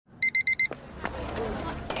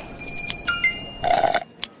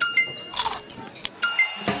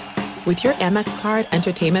With your Amex card,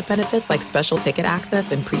 entertainment benefits like special ticket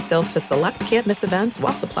access and pre-sales to select can't-miss events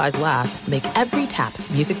while supplies last make every tap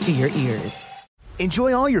music to your ears.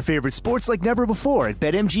 Enjoy all your favorite sports like never before at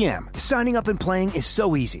BetMGM. Signing up and playing is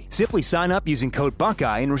so easy. Simply sign up using code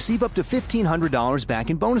Buckeye and receive up to $1,500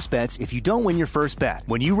 back in bonus bets if you don't win your first bet.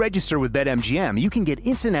 When you register with BetMGM, you can get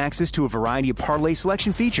instant access to a variety of parlay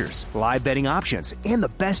selection features, live betting options, and the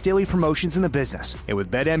best daily promotions in the business. And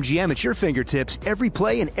with BetMGM at your fingertips, every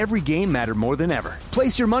play and every game matter more than ever.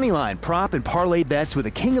 Place your moneyline, prop, and parlay bets with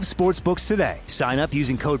the king of sportsbooks today. Sign up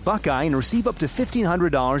using code Buckeye and receive up to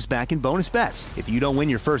 $1,500 back in bonus bets if you don't win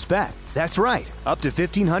your first bet. That's right, up to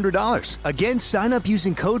 $1,500. Again, sign up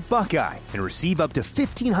using code Buckeye and receive up to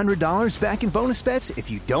 $1,500 back in bonus bets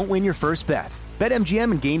if you don't win your first bet.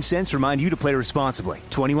 BetMGM and GameSense remind you to play responsibly.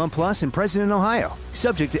 21 plus and present in Ohio.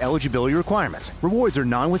 Subject to eligibility requirements. Rewards are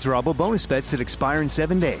non-withdrawable bonus bets that expire in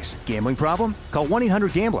 7 days. Gambling problem? Call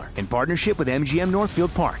 1-800-GAMBLER in partnership with MGM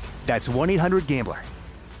Northfield Park. That's 1-800-GAMBLER.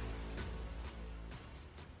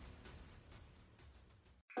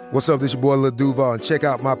 What's up, this your boy Lil Duval, and check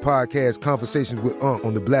out my podcast, Conversations with Unc,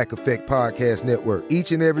 on the Black Effect Podcast Network.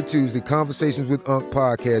 Each and every Tuesday, Conversations with Unc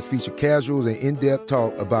podcast feature casuals and in-depth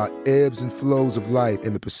talk about ebbs and flows of life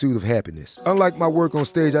and the pursuit of happiness. Unlike my work on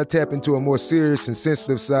stage, I tap into a more serious and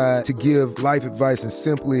sensitive side to give life advice and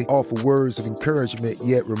simply offer words of encouragement,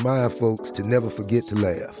 yet remind folks to never forget to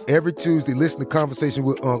laugh. Every Tuesday, listen to Conversation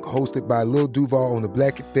with Unc, hosted by Lil Duval on the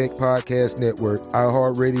Black Effect Podcast Network,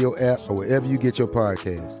 iHeartRadio app, or wherever you get your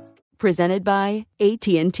podcasts. Presented by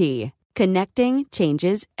AT&T. Connecting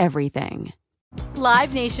changes everything.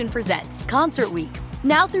 Live Nation presents Concert Week.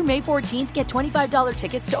 Now through May 14th, get $25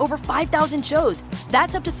 tickets to over 5,000 shows.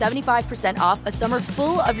 That's up to 75% off a summer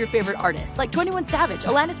full of your favorite artists like 21 Savage,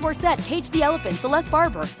 Alanis Morissette, Cage the Elephant, Celeste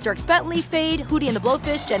Barber, Dierks Bentley, Fade, Hootie and the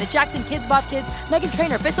Blowfish, Janet Jackson, Kidz Bop Kids, Meghan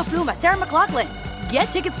Trainor, Bissell Pluma, Sarah McLachlan. Get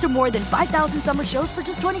tickets to more than 5,000 summer shows for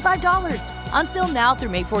just $25. Until now through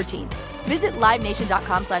May 14th. Visit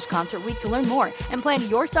LiveNation.com/Concert Week to learn more and plan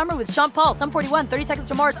your summer with Sean Paul, Sum 41, 30 Seconds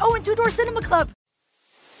to Mars, and Two Door Cinema Club.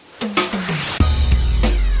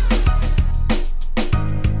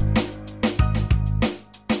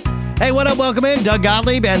 Hey, what up? Welcome in. Doug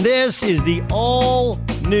Gottlieb, and this is the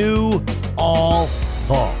all-new All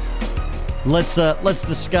Ball. Let's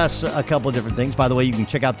discuss a couple of different things. By the way, you can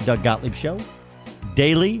check out the Doug Gottlieb Show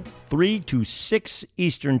daily, 3 to 6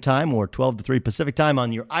 Eastern Time or 12 to 3 Pacific Time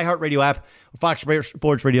on your iHeartRadio app or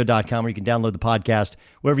FoxSportsRadio.com, where you can download the podcast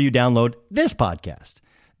wherever you download this podcast.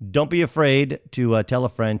 Don't be afraid to tell a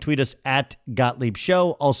friend. Tweet us at Gottlieb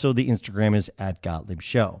Show. Also, the Instagram is at Gottlieb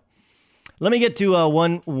Show. Let me get to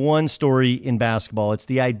one story in basketball. It's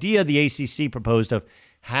the idea the ACC proposed of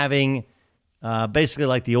having basically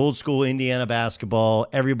like the old school Indiana basketball.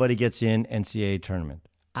 Everybody gets in NCAA tournament.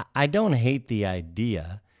 I don't hate the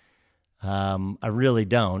idea. I really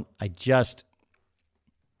don't.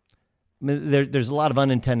 There's a lot of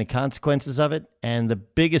unintended consequences of it. And the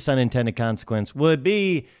biggest unintended consequence would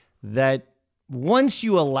be that once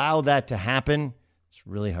you allow that to happen, it's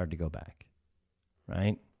really hard to go back,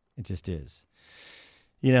 right? It just is.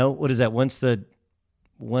 You know, what is that? Once the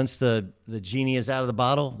genie is out of the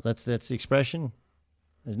bottle, that's the expression.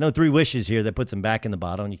 There's no 3 wishes here that puts him back in the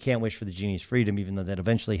bottle, and you can't wish for the genie's freedom, even though that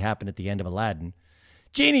eventually happened at the end of Aladdin.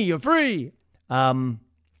 Genie, you're free. But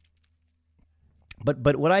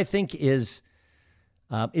what I think is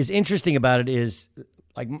interesting about it is,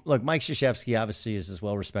 look, Mike Krzyzewski obviously is as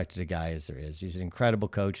well-respected a guy as there is. He's an incredible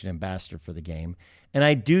coach and ambassador for the game. And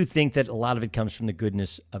I do think that a lot of it comes from the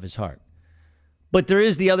goodness of his heart. But there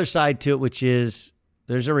is the other side to it, which is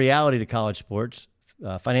there's a reality to college sports,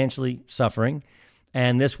 financially suffering.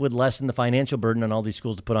 And this would lessen the financial burden on all these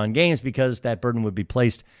schools to put on games, because that burden would be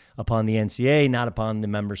placed upon the NCAA, not upon the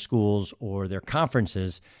member schools or their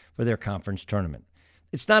conferences for their conference tournament.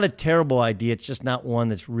 It's not a terrible idea. It's just not one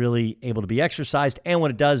that's really able to be exercised. And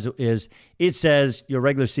what it does is it says your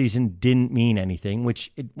regular season didn't mean anything,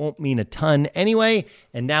 which it won't mean a ton anyway.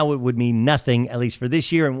 And now it would mean nothing, at least for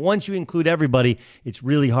this year. And once you include everybody, it's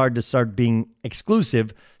really hard to start being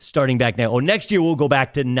exclusive starting back now. Next year we'll go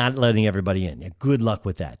back to not letting everybody in. Yeah, good luck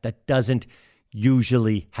with that. That doesn't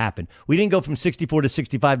usually happen. We didn't go from 64 to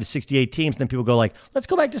 65 to 68 teams. And then people go like, let's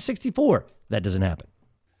go back to 64. That doesn't happen.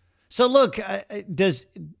 So look, does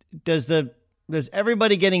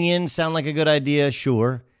everybody getting in sound like a good idea?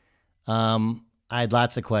 Sure. I had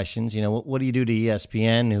lots of questions. You know, what do you do to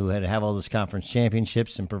ESPN, who had to have all those conference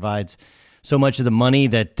championships and provides so much of the money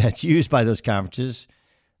that's used by those conferences?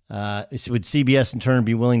 Would CBS in turn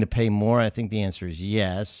be willing to pay more? I think the answer is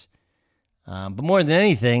yes. But more than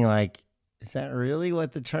anything, like, is that really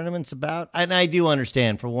what the tournament's about? And I do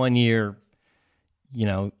understand for 1 year,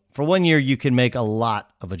 for 1 year you can make a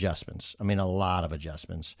lot of adjustments. I mean, a lot of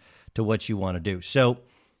adjustments to what you want to do. So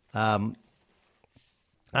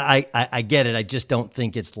I get it. I just don't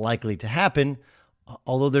think it's likely to happen.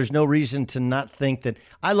 Although there's no reason to not think that.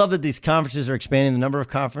 I love that these conferences are expanding the number of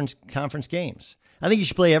conference games. I think you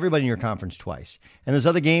should play everybody in your conference twice. And there's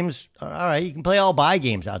other games. All right, you can play all bye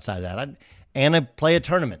games outside of that. And play a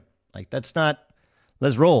tournament. Let's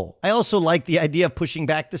roll. I also like the idea of pushing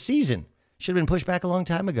back the season. Should have been pushed back a long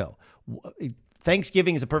time ago.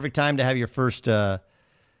 Thanksgiving is a perfect time to have your first,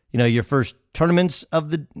 your first tournaments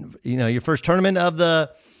of the, your first tournament of the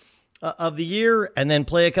year, and then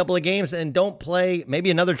play a couple of games, and don't play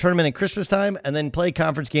maybe another tournament at Christmas time, and then play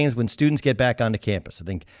conference games when students get back onto campus. I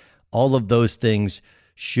think all of those things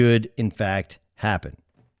should, in fact, happen.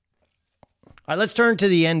 All right, let's turn to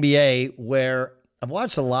the NBA, where I've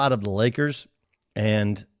watched a lot of the Lakers,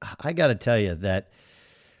 and I got to tell you that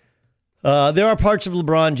there are parts of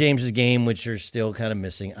LeBron James's game which are still kind of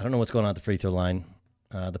missing. I don't know what's going on at the free throw line.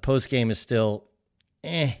 The post game is still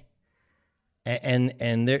And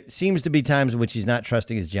there seems to be times in which he's not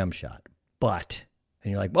trusting his jump shot. And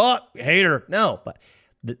you're like, well, hater. No, but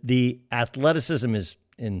the athleticism is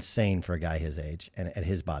insane for a guy his age and at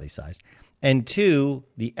his body size. And two,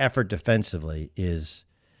 the effort defensively is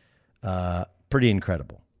pretty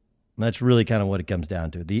incredible. And that's really kind of what it comes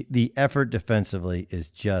down to. The effort defensively is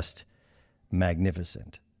just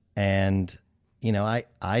magnificent. And,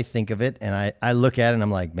 I think of it and I look at it and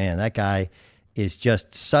I'm like, man, that guy is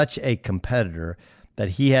just such a competitor that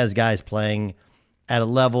he has guys playing at a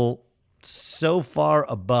level so far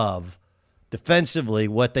above defensively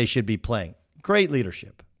what they should be playing. Great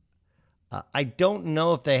leadership. I don't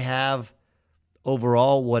know if they have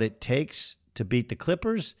overall what it takes to beat the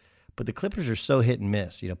Clippers, but the Clippers are so hit and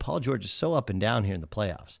miss. Paul George is so up and down here in the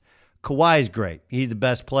playoffs. Kawhi is great. He's the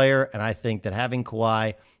best player, and I think that having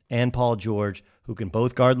Kawhi and Paul George, who can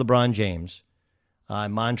both guard LeBron James,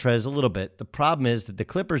 Montrez a little bit. The problem is that the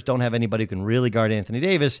Clippers don't have anybody who can really guard Anthony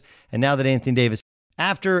Davis. And now that Anthony Davis,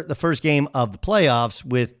 after the first game of the playoffs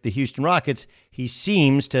with the Houston Rockets, he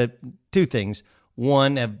seems to two things.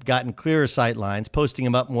 One, have gotten clearer sight lines, posting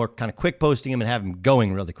him up more, kind of quick posting him and have him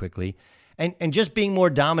going really quickly, and just being more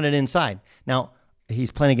dominant inside. Now,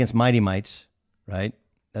 he's playing against Mighty Mites, right?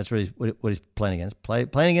 That's what he's playing against.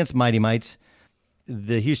 Playing against Mighty Mites,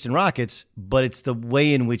 the Houston Rockets, but it's the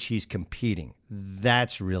way in which he's competing.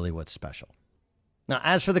 That's really what's special. Now,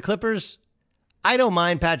 as for the Clippers, I don't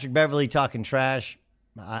mind Patrick Beverley talking trash.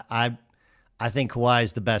 I think Kawhi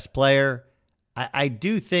is the best player. I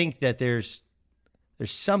do think that there's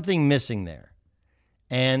something missing there.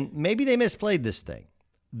 And maybe they misplayed this thing.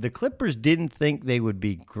 The Clippers didn't think they would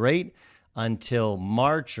be great until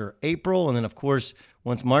March or April. And then, of course,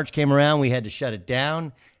 once March came around, we had to shut it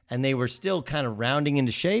down. And they were still kind of rounding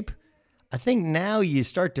into shape. I think now you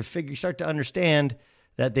start to understand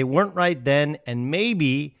that they weren't right then. And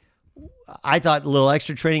maybe, I thought a little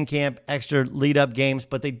extra training camp, extra lead-up games,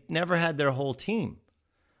 but they never had their whole team.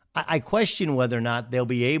 I question whether or not they'll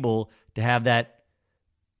be able to have that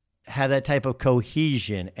type of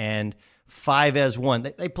cohesion and 5 as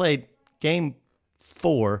 1. They played game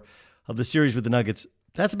 4 of the series with the Nuggets.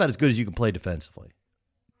 That's about as good as you can play defensively.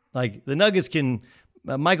 Like, the Nuggets can...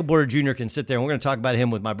 Michael Porter Jr. can sit there, and we're going to talk about him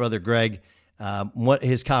with my brother Greg, what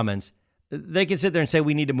his comments. They can sit there and say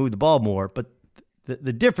we need to move the ball more, but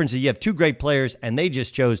the difference is you have two great players, and they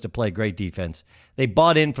just chose to play great defense. They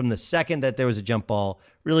bought in from the second that there was a jump ball,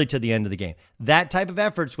 really to the end of the game. That type of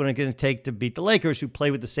effort's what it's going to take to beat the Lakers, who play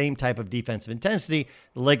with the same type of defensive intensity.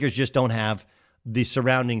 The Lakers just don't have the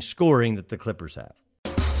surrounding scoring that the Clippers have.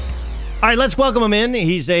 All right, let's welcome him in.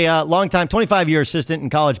 He's a longtime 25-year assistant in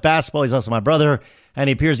college basketball. He's also my brother, and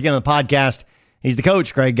he appears again on the podcast. He's the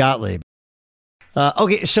coach, Greg Gottlieb.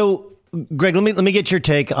 Okay, so, Greg, let me get your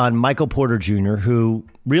take on Michael Porter Jr., who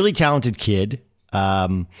really talented kid.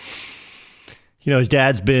 His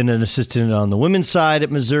dad's been an assistant on the women's side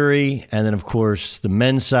at Missouri, and then, of course, the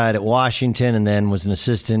men's side at Washington, and then was an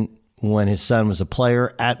assistant when his son was a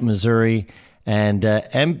player at Missouri. And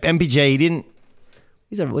MPJ,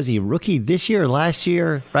 was he a rookie this year or last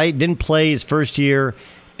year, right? Didn't play his first year,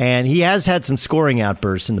 and he has had some scoring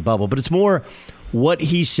outbursts in the bubble, but it's more what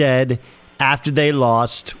he said after they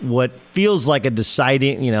lost what feels like a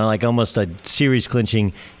deciding, like almost a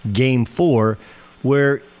series-clinching Game 4,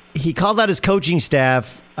 where he called out his coaching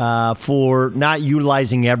staff for not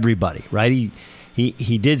utilizing everybody, right?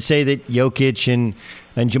 He did say that Jokic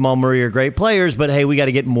and Jamal Murray are great players, but hey, we got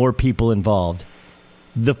to get more people involved.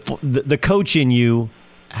 The coach in you,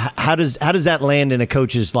 how does that land in a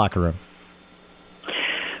coach's locker room?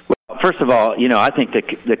 first of all, I think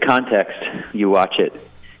the context, you watch it,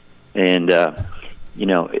 and,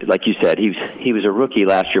 like you said, he was a rookie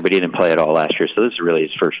last year, but he didn't play at all last year, so this is really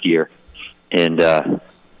his first year. And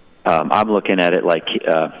I'm looking at it like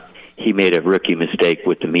he made a rookie mistake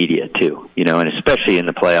with the media, too, and especially in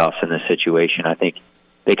the playoffs in this situation. I think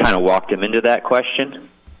they kind of walked him into that question,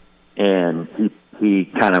 and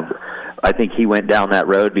I think he went down that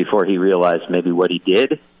road before he realized maybe what he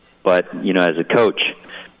did. But, as a coach,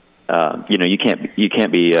 you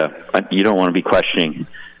can't be, you don't want to be questioning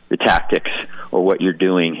the tactics or what you're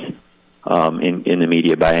doing in the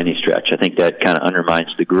media by any stretch. I think that kind of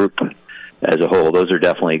undermines the group as a whole. Those are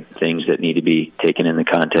definitely things that need to be taken in the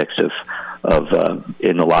context of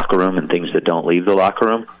in the locker room and things that don't leave the locker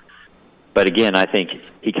room. But again, I think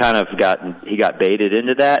he got baited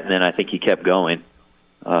into that, and then I think he kept going,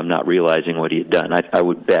 not realizing what he had done. I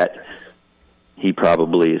would bet he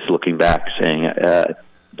probably is looking back saying, I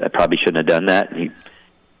probably shouldn't have done that.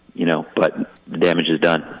 But the damage is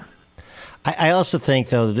done. I also think,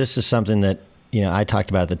 though, that this is something that, I talked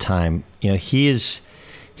about at the time. He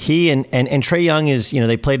and Trae Young is,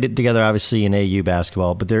 they played it together, obviously, in AU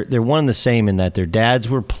basketball, but they're one and the same in that their dads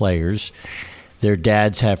were players. Their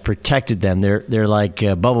dads have protected them. They're like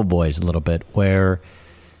bubble boys a little bit, where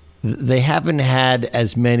they haven't had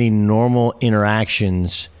as many normal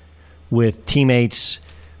interactions with teammates,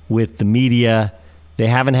 with the media. They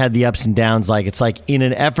haven't had the ups and downs. It's like in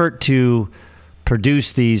an effort to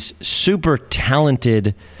produce these super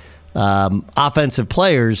talented offensive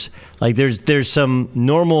players, there's some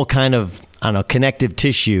normal kind of, connective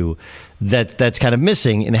tissue that's kind of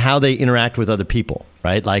missing in how they interact with other people,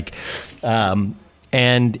 right?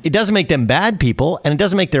 And it doesn't make them bad people, and it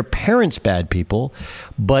doesn't make their parents bad people,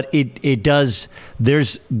 but it does.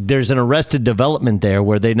 There's an arrested development there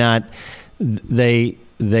where they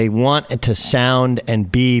want to sound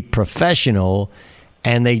and be professional,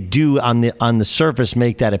 and they do on the surface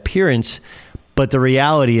make that appearance. But the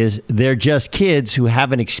reality is they're just kids who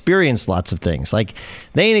haven't experienced lots of things. They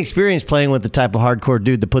ain't experienced playing with the type of hardcore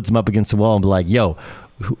dude that puts them up against the wall and be like, yo,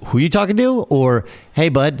 who you talking to? Or, hey,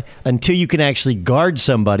 bud, until you can actually guard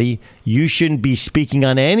somebody, you shouldn't be speaking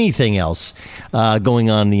on anything else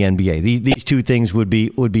going on in the NBA. These two things would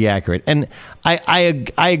be accurate. And I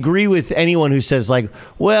agree with anyone who says,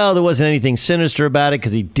 well, there wasn't anything sinister about it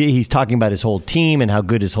because he's talking about his whole team and how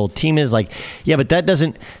good his whole team is. Yeah, but that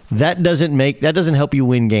doesn't help you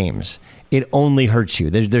win games. It only hurts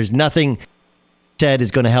you. There's nothing said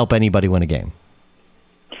is going to help anybody win a game.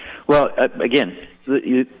 Well, again,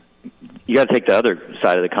 you got to take the other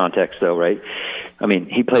side of the context, though, right? I mean,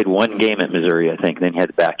 he played one game at Missouri, I think, and then he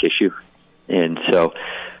had a back issue, and so,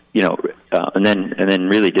 and then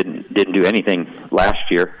really didn't do anything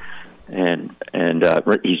last year, and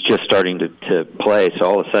he's just starting to play. So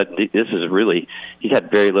all of a sudden, he's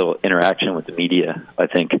had very little interaction with the media, I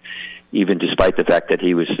think, even despite the fact that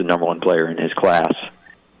he was the number one player in his class.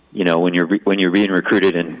 When you're being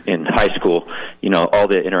recruited in high school, all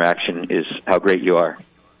the interaction is how great you are.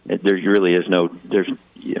 There really is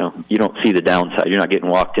you don't see the downside. You're not getting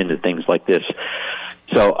walked into things like this.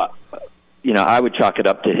 So, I would chalk it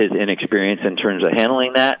up to his inexperience in terms of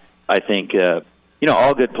handling that. I think,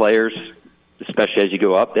 all good players, especially as you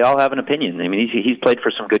go up, they all have an opinion. I mean, he's played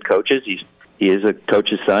for some good coaches. He is a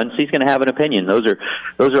coach's son, so he's going to have an opinion. Those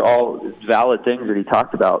are all valid things that he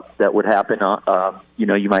talked about that would happen.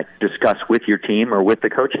 You might discuss with your team or with the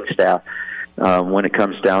coaching staff when it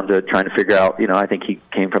comes down to trying to figure out. I think he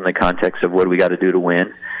came from the context of what do we got to do to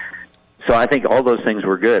win. So I think all those things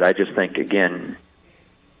were good. I just think, again,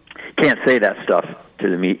 can't say that stuff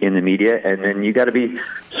in the media, and then you got to be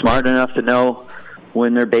smart enough to know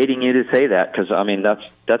when they're baiting you to say that, because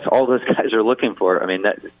that's all those guys are looking for. I mean,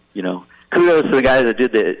 kudos to the guys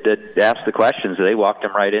that asked the questions. They walked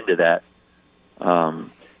them right into that.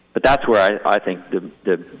 But that's where I think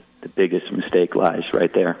the biggest mistake lies,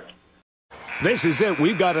 right there. This is it.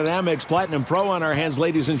 We've got an Amex Platinum Pro on our hands,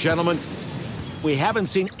 ladies and gentlemen. We haven't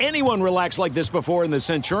seen anyone relax like this before in the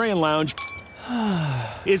Centurion Lounge.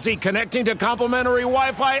 Is he connecting to complimentary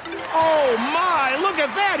Wi-Fi? Oh, my! Look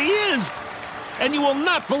at that! He is! And you will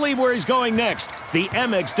not believe where he's going next. The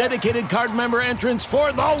Amex dedicated card member entrance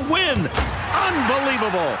for the win.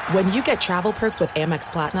 Unbelievable. When you get travel perks with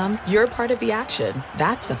Amex Platinum, you're part of the action.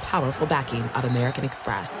 That's the powerful backing of American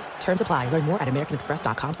Express. Terms apply. Learn more at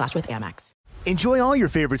americanexpress.com/withAmex. Enjoy all your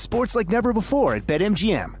favorite sports like never before at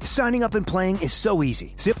BetMGM. Signing up and playing is so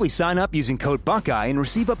easy. Simply sign up using code Buckeye and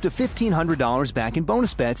receive up to $1,500 back in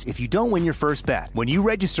bonus bets if you don't win your first bet. When you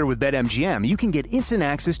register with BetMGM, you can get instant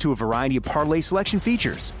access to a variety of parlay selection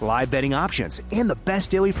features, live betting options, and the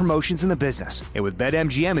best daily promotions in the business. And with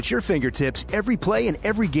BetMGM at your fingertips, every play and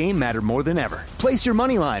every game matter more than ever. Place your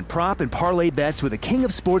moneyline, prop, and parlay bets with the king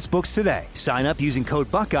of sportsbooks today. Sign up using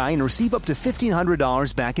code Buckeye and receive up to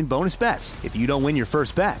 $1,500 back in bonus bets if you don't win your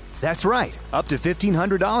first bet. That's right, up to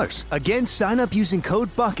 $1,500. Again, sign up using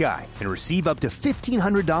code Buckeye and receive up to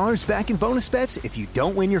 $1,500 back in bonus bets if you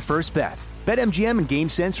don't win your first bet. BetMGM and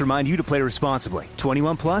GameSense remind you to play responsibly.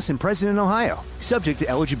 21 plus and present in Ohio. Subject to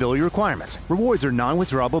eligibility requirements. Rewards are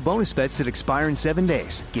non-withdrawable bonus bets that expire in 7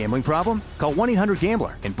 days. Gambling problem? Call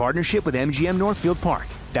 1-800-GAMBLER in partnership with MGM Northfield Park.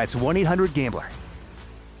 That's 1-800-GAMBLER.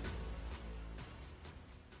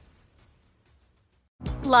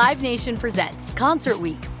 Live Nation presents Concert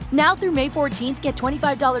Week. Now through May 14th, get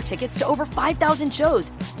 $25 tickets to over 5,000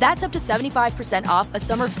 shows. That's up to 75% off a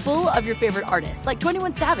summer full of your favorite artists like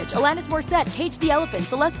 21 Savage, Alanis Morissette, Cage the Elephant,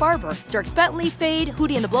 Celeste Barber, Dierks Bentley, Fade,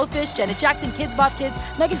 Hootie and the Blowfish, Janet Jackson, Kids Bop Kids,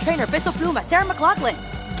 Meghan Trainor, Peso Pluma, Sarah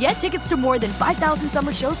McLachlan. Get tickets to more than 5,000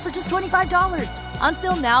 summer shows for just $25.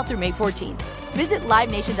 Until now through May 14th. Visit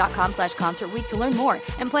LiveNation.com/Concert Week to learn more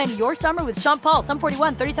and plan your summer with Sean Paul, Sum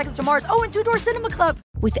 41, 30 Seconds to Mars, and Two Door Cinema Club.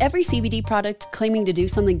 With every CBD product claiming to do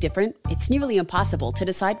something different, it's nearly impossible to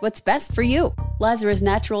decide what's best for you. Lazarus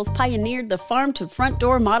Naturals pioneered the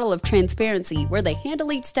farm-to-front-door model of transparency, where they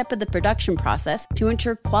handle each step of the production process to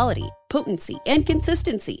ensure quality, potency, and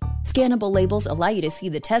consistency. Scannable labels allow you to see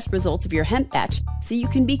the test results of your hemp batch, so you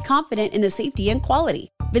can be confident in the safety and quality.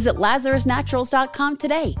 Visit LazarusNaturals.com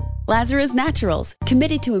today. Lazarus Naturals,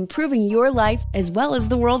 committed to improving your life as well as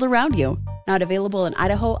the world around you. Not available in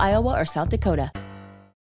Idaho, Iowa, or South Dakota.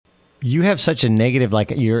 You have such a negative, like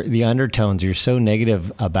the undertones. You're so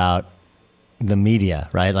negative about the media,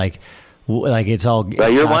 right? Like it's all. Well,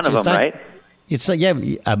 you're one of them, right? It's like, yeah.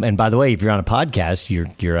 And by the way, if you're on a podcast,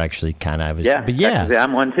 you're actually kind of. Yeah, but yeah,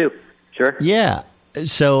 I'm one too. Sure. Yeah.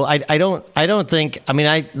 So I don't think. I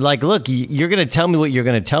mean, look. You're going to tell me what you're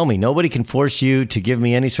going to tell me. Nobody can force you to give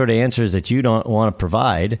me any sort of answers that you don't want to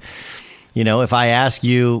provide. You know, if I ask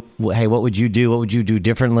you, hey, what would you do? What would you do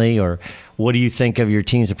differently? Or what do you think of your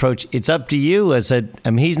team's approach? It's up to you.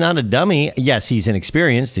 He's not a dummy. Yes, he's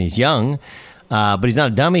inexperienced and he's young, but he's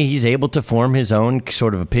not a dummy. He's able to form his own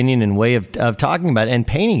sort of opinion and way of talking about it and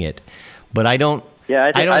painting it. But I don't. Yeah,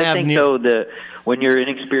 I think though that when you're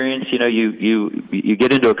inexperienced, you know, you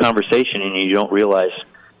get into a conversation and you don't realize,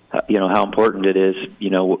 you know, how important it is. You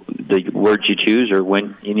know, the words you choose, or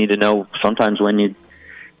when you need to know. Sometimes when you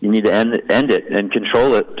need to end it and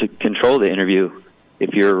control it, to control the interview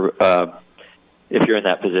if you're in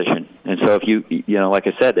that position. And so if you know, like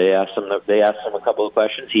I said, they asked him a couple of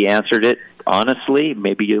questions. He answered it honestly,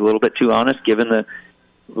 maybe a little bit too honest, given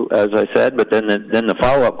as I said. But then the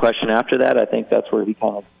follow-up question after that, I think that's where he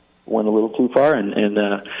kind of went a little too far. And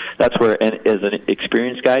that's where, and as an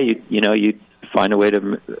experienced guy, you find a way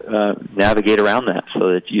to navigate around that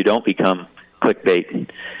so that you don't become clickbait.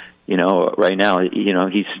 You know, right now, you know,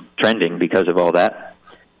 he's trending because of all that.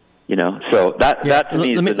 You know, so that to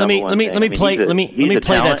me is the number one thing.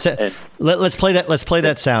 Let's play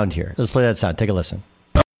that sound here. Let's play that sound. Take a listen.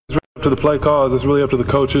 It's really up to the play calls. It's really up to the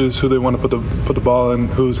coaches who they want to put the ball in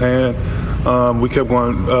whose hand. We kept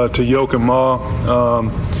going to Yoke and Maul,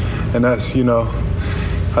 and that's, you know,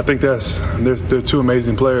 I think they're two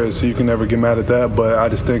amazing players, so you can never get mad at that. But I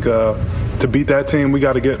just think to beat that team, we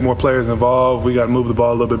got to get more players involved. We got to move the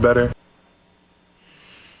ball a little bit better.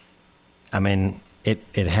 I mean, it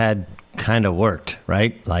had kind of worked,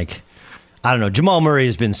 right? Like, I don't know. Jamal Murray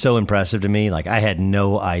has been so impressive to me. Like, I had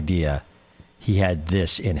no idea he had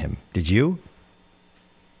this in him. Did you?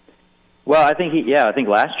 Well, I think I think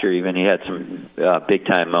last year even he had some big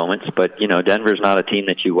time moments. But you know, Denver's not a team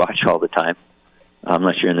that you watch all the time,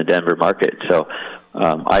 unless you're in the Denver market. So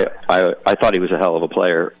I thought he was a hell of a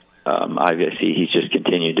player. Obviously, he's just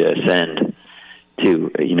continued to ascend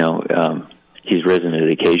to, you know, he's risen to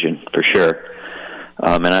the occasion for sure.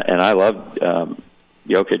 And I love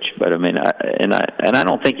Jokic, but I mean, I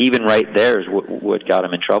don't think even right there is what got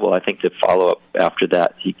him in trouble. I think the follow up after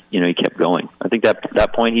that, he kept going. I think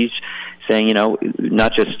that point he's saying, you know,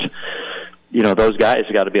 not just, you know, those guys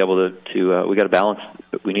got to be able to we got to balance.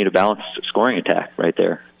 We need a balanced scoring attack right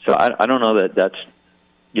there. So I don't know that's,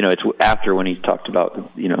 you know, it's after when he talked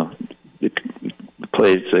about, you know, the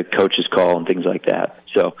plays the coach's call and things like that.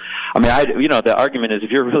 So, I mean, you know, the argument is if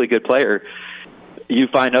you're a really good player, you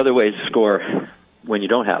find other ways to score when you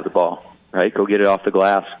don't have the ball, right? Go get it off the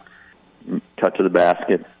glass, cut to the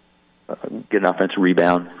basket, get an offensive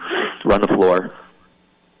rebound, run the floor,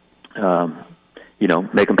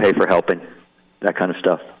 make them pay for helping, that kind of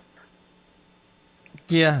stuff.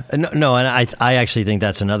 Yeah, no, and I actually think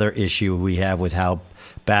that's another issue we have with how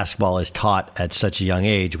basketball is taught at such a young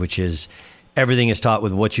age, which is everything is taught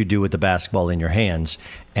with what you do with the basketball in your hands.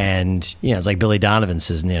 And, it's like Billy Donovan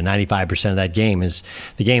says, 95% of that game is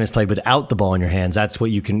the game is played without the ball in your hands. That's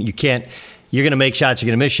what you're going to make shots, you're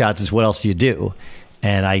going to miss shots. Is what else do you do?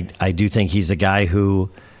 And I do think he's a guy who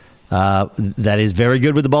that is very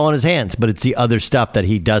good with the ball in his hands, but it's the other stuff that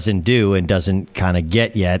he doesn't do and doesn't kind of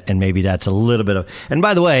get yet. And maybe that's a little bit of, and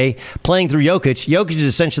by the way, playing through Jokic is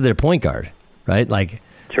essentially their point guard, right? Like,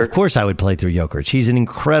 sure. Of course I would play through Jokic. He's an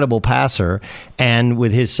incredible passer, and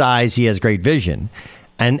with his size, he has great vision.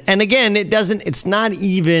 And again, it's not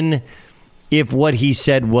even if what he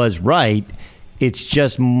said was right. It's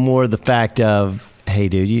just more the fact of, hey,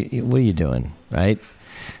 dude, what are you doing, right?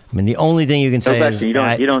 I mean, the only thing you can say is you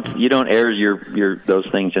don't air your those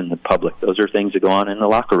things in the public. Those are things that go on in the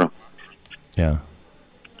locker room. Yeah.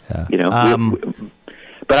 But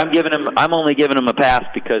I'm only giving him a pass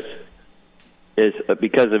because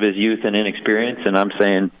of his youth and inexperience. And I'm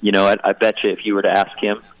saying, I bet you if you were to ask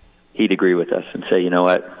him, he'd agree with us and say, you know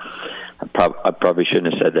what, I probably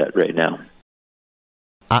shouldn't have said that right now.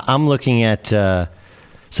 I'm looking at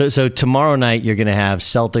so tomorrow night you're going to have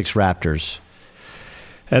Celtics Raptors.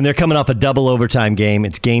 And they're coming off a double overtime game.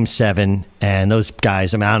 It's Game 7, and those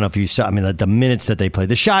guys, I don't know if you saw, the minutes that they played.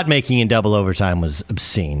 The shot making in double overtime was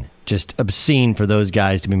obscene. Just obscene for those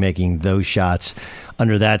guys to be making those shots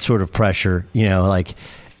under that sort of pressure.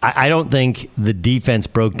 I don't think the defense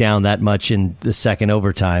broke down that much in the second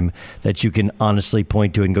overtime that you can honestly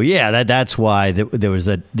point to and go, yeah, that's why there was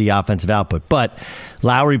the offensive output. But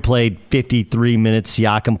Lowry played 53 minutes.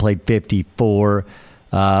 Siakam played 54.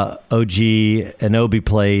 OG Anunoby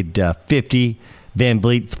played 50. Van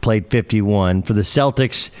Vliet played 51. For the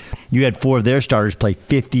Celtics, you had 4 of their starters play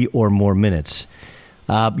 50 or more minutes.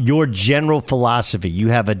 Your general philosophy, you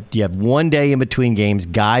have 1 day in between games.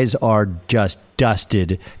 Guys are just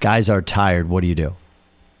dusted. Guys are tired. What do you do?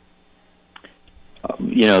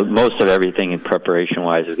 Most of everything in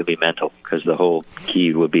preparation-wise is going to be mental, because the whole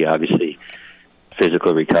key would be obviously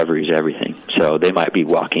physical recovery is everything. So they might be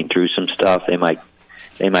walking through some stuff. They might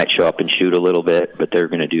show up and shoot a little bit, but they're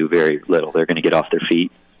going to do very little. They're going to get off their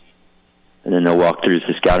feet, and then they'll walk through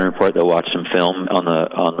the scouting report. They'll watch some film on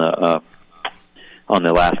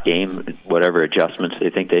the last game, whatever adjustments they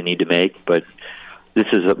think they need to make. But this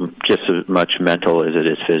is just as much mental as it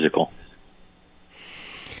is physical.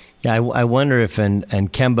 Yeah, I wonder if and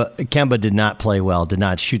Kemba did not play well, did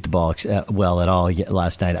not shoot the ball well at all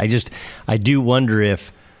last night. I do wonder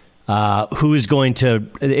if. Who's going to?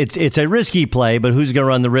 It's a risky play, but who's going to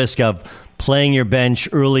run the risk of playing your bench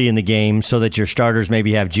early in the game so that your starters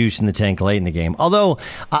maybe have juice in the tank late in the game? Although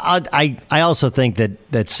I also think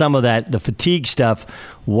that some of the fatigue stuff,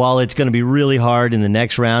 while it's going to be really hard in the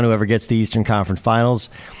next round, whoever gets the Eastern Conference Finals,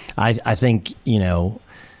 I think your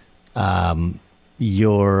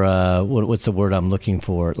what's the word I'm looking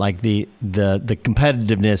for? Like the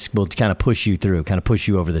competitiveness will kind of push you through, kind of push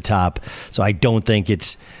you over the top. So I don't think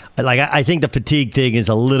it's. I think the fatigue thing is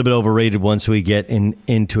a little bit overrated once we get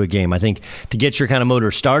into a game. I think to get your kind of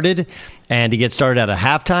motor started and to get started at a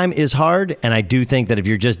halftime is hard. And I do think that if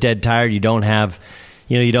you're just dead tired, you don't have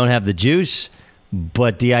the juice.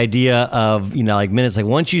 But the idea of, minutes,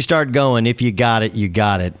 once you start going, if you got it, you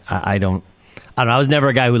got it. I don't know. I was never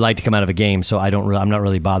a guy who liked to come out of a game, so I'm not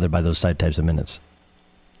really bothered by those types of minutes.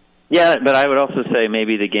 Yeah, but I would also say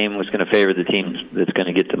maybe the game was going to favor the team that's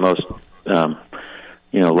going to get the most,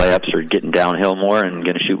 layups or getting downhill more and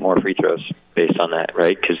going to shoot more free throws based on that,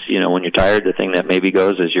 right? Because, when you're tired, the thing that maybe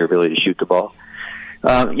goes is your ability to shoot the ball.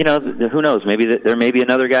 Who knows? Maybe there may be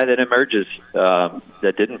another guy that emerges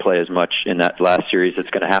that didn't play as much in that last series that's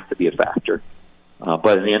going to have to be a factor.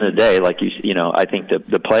 But at the end of the day, I think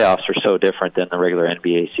the playoffs are so different than the regular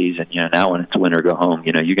NBA season. Now when it's win or go home,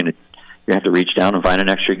 you have to reach down and find an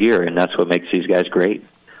extra gear, and that's what makes these guys great.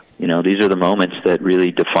 These are the moments that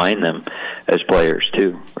really define them as players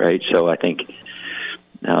too, right? So I think,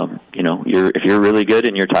 if you're really good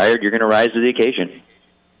and you're tired, you're going to rise to the occasion.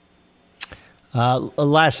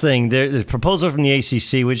 Last thing, there's a proposal from the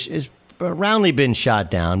ACC, which is roundly been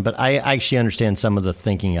shot down, but I actually understand some of the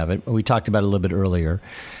thinking of it. We talked about it a little bit earlier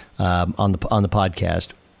on the podcast.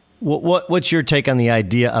 What's your take on the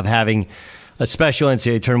idea of having a special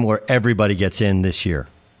NCAA tournament where everybody gets in this year?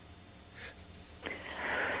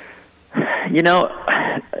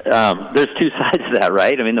 There's two sides to that,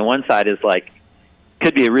 right? I mean, the one side is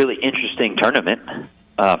could be a really interesting tournament,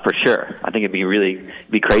 for sure. I think it'd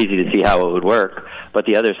be crazy to see how it would work. But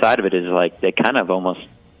the other side of it is like they kind of almost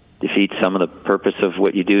defeat some of the purpose of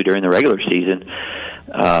what you do during the regular season.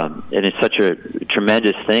 And it's such a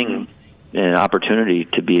tremendous thing and an opportunity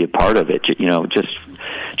to be a part of it. You know, just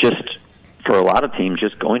for a lot of teams,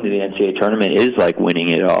 just going to the NCAA tournament is like winning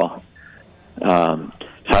it all.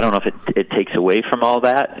 So I don't know if it takes away from all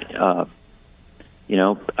that. You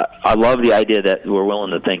know, I love the idea that we're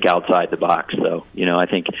willing to think outside the box, though. You know, I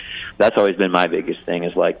think that's always been my biggest thing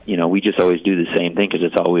is like, you know, we just always do the same thing because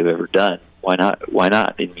it's all we've ever done. Why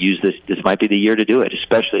not? And use this. This might be the year to do it,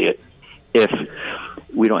 especially if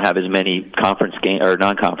we don't have as many conference game or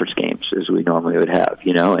non-conference games as we normally would have,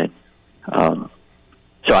 you know. And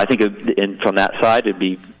so I think from that side, it'd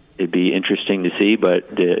be interesting to see.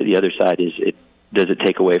 But the other side is, does it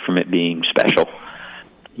take away from it being special,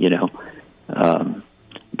 you know?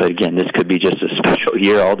 But again, this could be just a special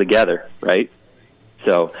year altogether, right?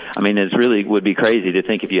 So, I mean, it really would be crazy to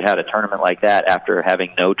think if you had a tournament like that after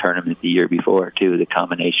having no tournament the year before, too, the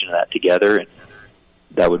combination of that together, and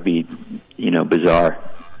that would be, you know, bizarre.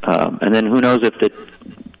 And then who knows if the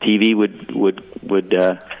TV would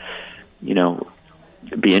you know,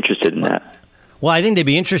 be interested in that. Well, I think they'd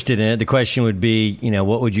be interested in it. The question would be, you know,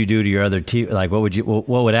 what would you do to your other team? Like, what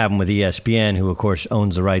would happen with ESPN, who of course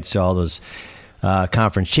owns the rights to all those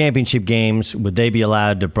conference championship games? Would they be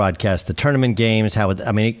allowed to broadcast the tournament games?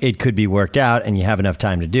 It could be worked out, and you have enough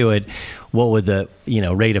time to do it. What would the, you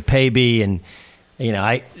know, rate of pay be? And you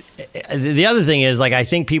know, the other thing is, like, I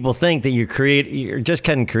think people think that you're just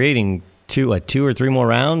kind of creating two or three more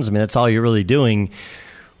rounds. I mean, that's all you're really doing.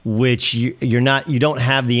 Which you don't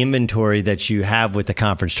have the inventory that you have with the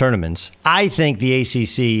conference tournaments. I think the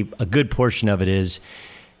ACC, a good portion of it is,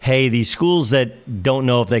 hey, these schools that don't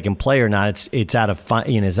know if they can play or not, it's out of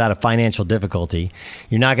financial difficulty.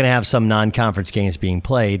 You're not going to have some non-conference games being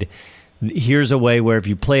played. Here's a way where if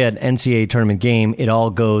you play an NCAA tournament game, it all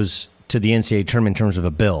goes to the NCAA tournament in terms of a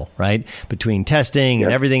bill, right? Between testing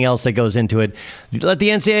and everything else that goes into it, let the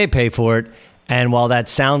NCAA pay for it. And while that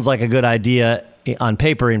sounds like a good idea on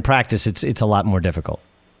paper, in practice, it's a lot more difficult.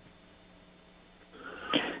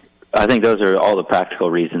 I think those are all the practical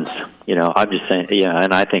reasons. You know, I'm just saying,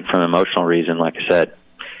 and I think from an emotional reason, like I said,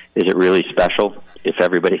 is it really special if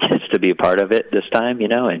everybody gets to be a part of it this time, you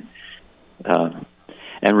know?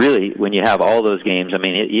 And really, when you have all those games, I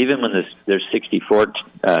mean, even when there's 64,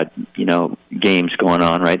 you know, games going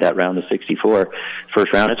on, right? That round of 64,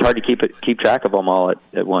 first round, it's hard to keep track of them all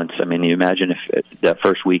at once. I mean, you imagine if that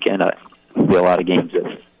first weekend, there'll be a lot of games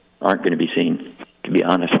that aren't going to be seen, to be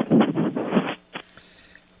honest.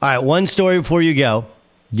 All right, one story before you go.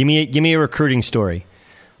 Give me a recruiting story.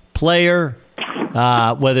 Player,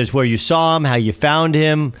 whether it's where you saw him, how you found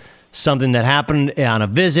him, something that happened on a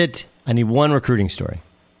visit. I need one recruiting story.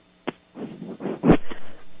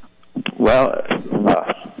 Well,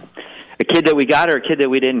 a kid that we got or a kid that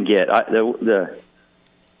we didn't get? The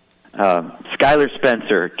Skylar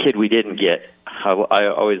Spencer, kid we didn't get. I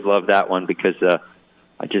always loved that one because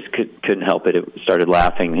I just couldn't help it. It started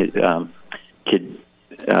laughing. His kid,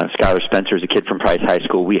 Skylar Spencer, is a kid from Price High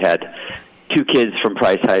School. We had two kids from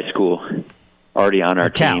Price High School already on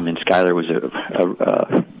our team, and Skylar was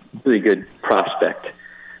a really good prospect,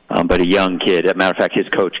 but a young kid. As a matter of fact, his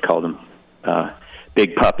coach called him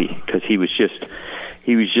Big Puppy because he was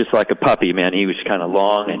just like a puppy, man. He was kind of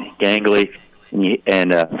long and gangly,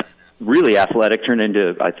 and really athletic. Turned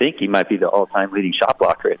into, I think he might be the all-time leading shot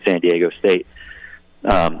blocker at San Diego State.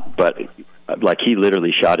 But like, he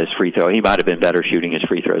literally shot his free throw. He might have been better shooting his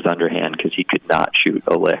free throws underhand because he could not shoot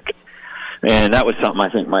a lick. And that was something I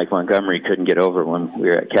think Mike Montgomery couldn't get over when we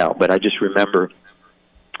were at Cal. But I just remember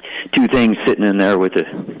two things sitting in there with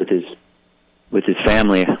his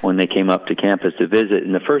family when they came up to campus to visit.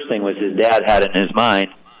 And the first thing was his dad had it in his mind,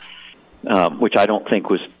 which I don't think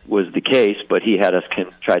was the case, but he had us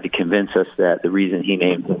tried to convince us that the reason he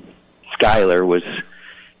named Skylar was,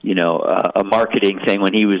 you know, a marketing thing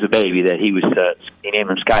when he was a baby, that he named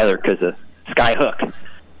him Skylar because of Skyhook,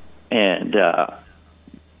 and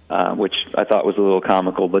which I thought was a little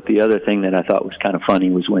comical. But the other thing that I thought was kind of funny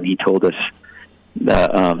was when he told us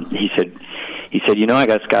that he said, you know, I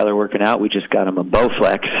got Skylar working out. We just got him a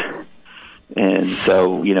Bowflex. And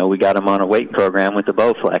so, you know, we got him on a weight program with the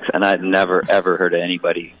Bowflex. And I've never, ever heard of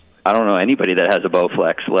anybody. I don't know anybody that has a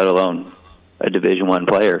Bowflex, let alone a Division I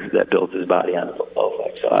player that builds his body on a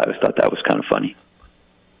Bowflex. So I always thought that was kind of funny.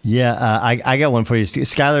 Yeah, I got one for you.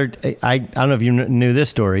 Skylar, I don't know if you knew this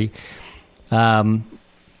story. I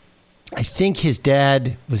think his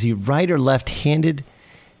dad, was he right or left-handed?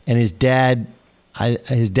 And his dad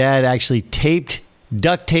actually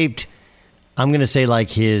duct taped I'm going to say like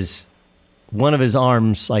one of his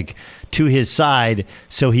arms like to his side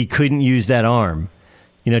so he couldn't use that arm.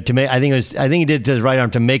 To make, I think he did it to his right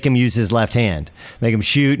arm to make him use his left hand, make him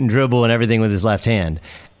shoot and dribble and everything with his left hand.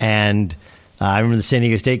 And I remember the San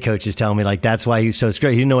Diego State coaches telling me like that's why he was so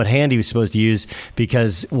great. He didn't know what hand he was supposed to use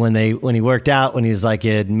because when he worked out when he was like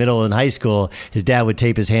in middle and high school, his dad would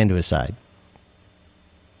tape his hand to his side.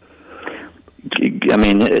 I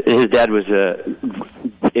mean, his dad was a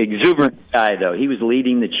exuberant guy, though. He was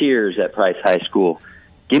leading the cheers at Price High School.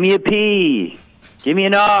 Give me a P, give me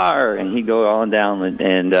an R, and he'd go on down.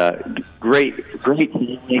 And great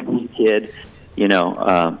kid,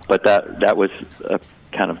 But that was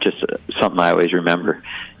kind of just something I always remember.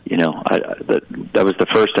 That was the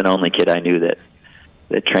first and only kid I knew that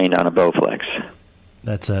trained on a Bowflex.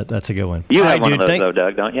 That's a good one. You have one of those, though,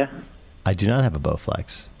 Doug, don't you? I do not have a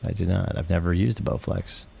Bowflex. I do not. I've never used a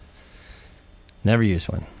Bowflex. Never used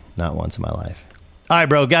one. Not once in my life. All right,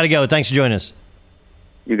 bro. Got to go. Thanks for joining us.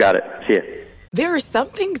 You got it. See ya. There are some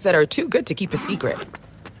things that are too good to keep a secret.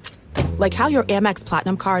 Like how your Amex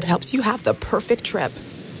Platinum card helps you have the perfect trip.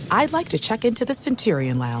 I'd like to check into the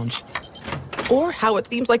Centurion Lounge. Or how it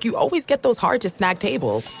seems like you always get those hard-to-snag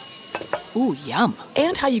tables. Ooh, yum.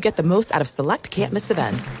 And how you get the most out of select can't-miss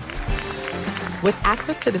events. With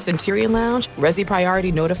access to the Centurion Lounge, Resi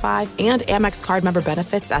Priority Notify, and Amex card member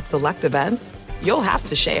benefits at select events, you'll have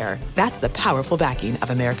to share. That's the powerful backing of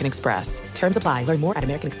American Express. Terms apply. Learn more at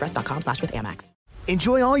americanexpress.com/withAmex.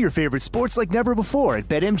 Enjoy all your favorite sports like never before at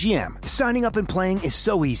BetMGM. Signing up and playing is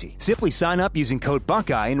so easy. Simply sign up using code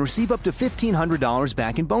Buckeye and receive up to $1,500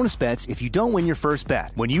 back in bonus bets if you don't win your first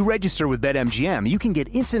bet. When you register with BetMGM, you can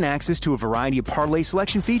get instant access to a variety of parlay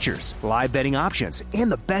selection features, live betting options,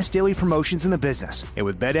 and the best daily promotions in the business. And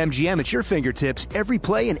with BetMGM at your fingertips, every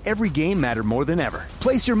play and every game matter more than ever.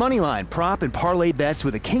 Place your moneyline, prop, and parlay bets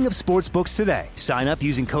with the king of sportsbooks today. Sign up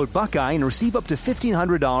using code Buckeye and receive up to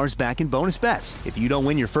 $1,500 back in bonus bets if you don't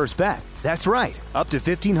win your first bet. That's right, up to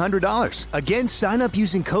 $1,500. Again, sign up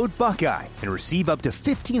using code Buckeye and receive up to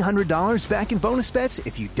 $1,500 back in bonus bets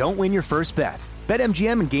if you don't win your first bet.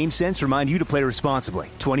 BetMGM and GameSense remind you to play responsibly.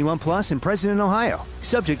 21 plus and present in Ohio.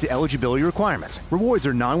 Subject to eligibility requirements. Rewards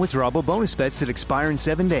are non-withdrawable bonus bets that expire in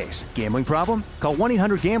 7 days. Gambling problem? Call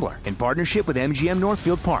 1-800-GAMBLER in partnership with MGM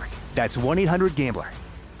Northfield Park. That's 1-800-GAMBLER.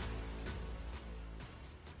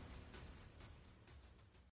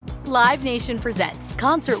 Live Nation presents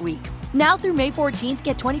Concert Week. Now through May 14th,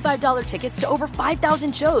 get $25 tickets to over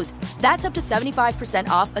 5,000 shows. That's up to 75%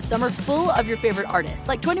 off a summer full of your favorite artists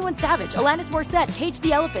like 21 Savage, Alanis Morissette, Cage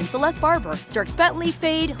the Elephant, Celeste Barber, Dierks Bentley,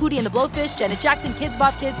 Fade, Hootie and the Blowfish, Janet Jackson, Kidz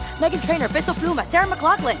Bop Kids, Meghan Trainor, Bissell Pluma, Sarah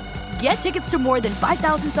McLachlan. Get tickets to more than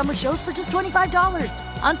 5,000 summer shows for just $25.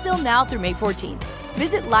 Until now through May 14th.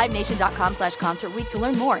 Visit LiveNation.com/Concert Week to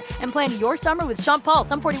learn more and plan your summer with Sean Paul,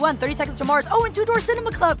 Sum 41, 30 Seconds to Mars, and Two Door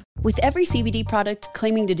Cinema Club. With every CBD product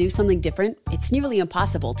claiming to do something different, it's nearly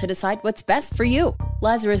impossible to decide what's best for you.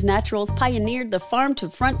 Lazarus Naturals pioneered the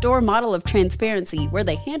farm-to-front-door model of transparency where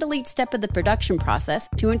they handle each step of the production process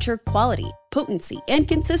to ensure quality, potency, and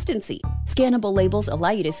consistency. Scannable labels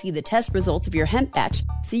allow you to see the test results of your hemp batch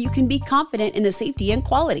so you can be confident in the safety and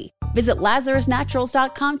quality. Visit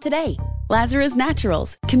LazarusNaturals.com today. Lazarus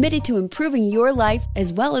Naturals, committed to improving your life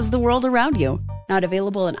as well as the world around you. Not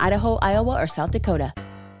available in Idaho, Iowa, or South Dakota.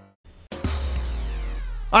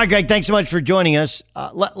 All right, Greg, thanks so much for joining us.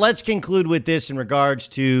 Let's conclude with this in regards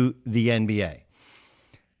to the NBA.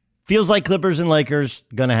 Feels like Clippers and Lakers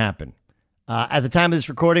going to happen. At the time of this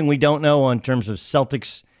recording, we don't know in terms of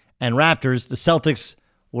Celtics and Raptors. The Celtics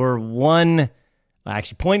were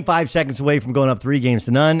 0.5 seconds away from going up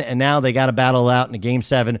 3-0, and now they got to battle out in a Game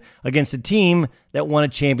 7 against a team that won a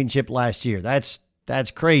championship last year. That's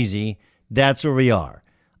crazy. That's where we are.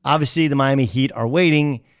 Obviously, the Miami Heat are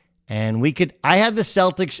waiting. And I had the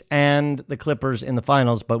Celtics and the Clippers in the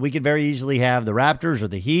finals, but we could very easily have the Raptors or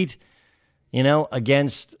the Heat,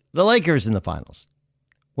 against the Lakers in the finals.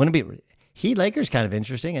 Wouldn't it be Heat-Lakers kind of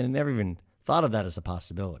interesting? I never even thought of that as a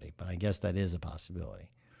possibility, but I guess that is a possibility.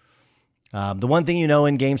 The one thing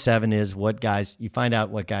in Game 7 is you find out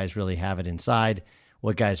what guys really have it inside,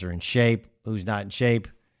 what guys are in shape, who's not in shape,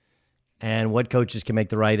 and what coaches can make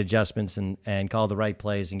the right adjustments and call the right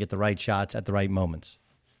plays and get the right shots at the right moments.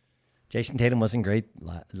 Jason Tatum wasn't great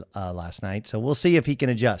last night, so we'll see if he can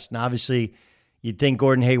adjust. Now, obviously, you'd think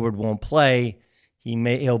Gordon Hayward won't play.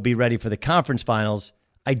 He'll be ready for the conference finals.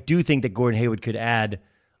 I do think that Gordon Hayward could add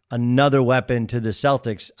another weapon to the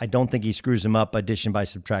Celtics. I don't think he screws them up addition by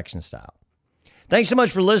subtraction style. Thanks so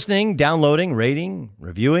much for listening, downloading, rating,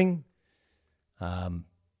 reviewing.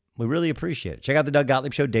 We really appreciate it. Check out the Doug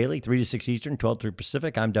Gottlieb Show daily, 3 to 6 Eastern, 12 to 3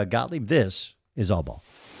 Pacific. I'm Doug Gottlieb. This is All Ball.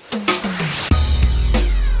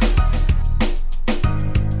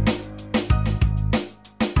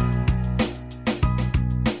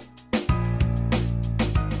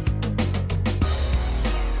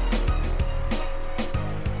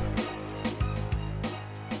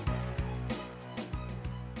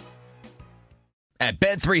 At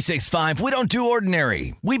Bet365, we don't do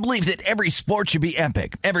ordinary. We believe that every sport should be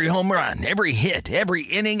epic. Every home run, every hit, every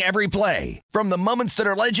inning, every play. From the moments that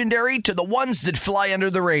are legendary to the ones that fly under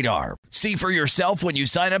the radar. See for yourself when you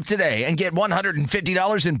sign up today and get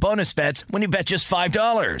 $150 in bonus bets when you bet just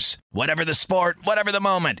 $5. Whatever the sport, whatever the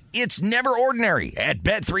moment, it's never ordinary at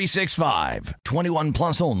Bet365. 21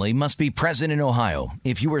 plus only. Must be present in Ohio.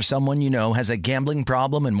 If you or someone you know has a gambling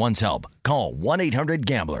problem and wants help, call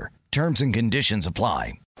 1-800-GAMBLER. Terms and conditions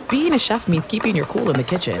apply. Being a chef means keeping your cool in the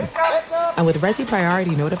kitchen. And with Resi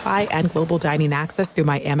Priority Notify and Global Dining Access through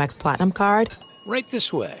my Amex Platinum card, Right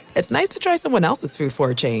this way. It's nice to try someone else's food for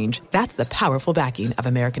a change. That's the powerful backing of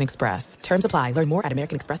American Express. Terms apply. Learn more at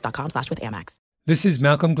americanexpress.com/withAmex. This is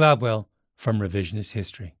Malcolm Gladwell from Revisionist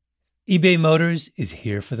History. eBay Motors is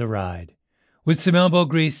here for the ride. With some elbow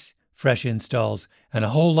grease, fresh installs, and a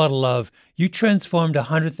whole lot of love, you transformed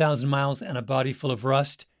 100,000 miles and a body full of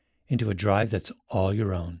rust into a drive that's all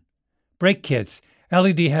your own. Brake kits,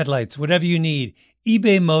 LED headlights, whatever you need,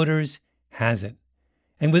 eBay Motors has it.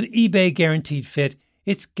 And with eBay Guaranteed Fit,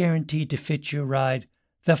 it's guaranteed to fit your ride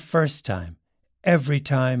the first time, every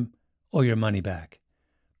time, or your money back.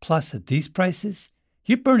 Plus, at these prices,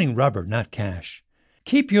 you're burning rubber, not cash.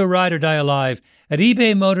 Keep your ride or die alive at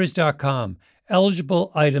ebaymotors.com.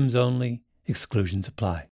 Eligible items only. Exclusions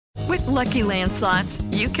apply. With Lucky Land Slots,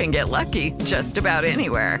 you can get lucky just about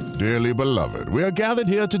anywhere. Dearly beloved, we are gathered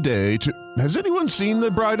here today to... Has anyone seen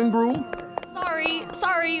the bride and groom?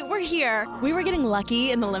 Sorry, we're here. We were getting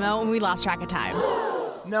lucky in the limo and we lost track of time.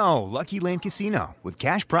 No, Lucky Land Casino, with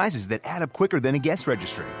cash prizes that add up quicker than a guest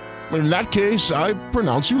registry. In that case, I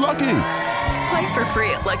pronounce you lucky. Play for free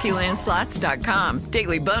at LuckyLandSlots.com.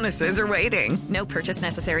 Daily bonuses are waiting. No purchase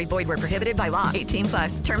necessary. Void where prohibited by law.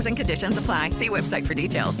 18+. Terms and conditions apply. See website for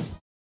details.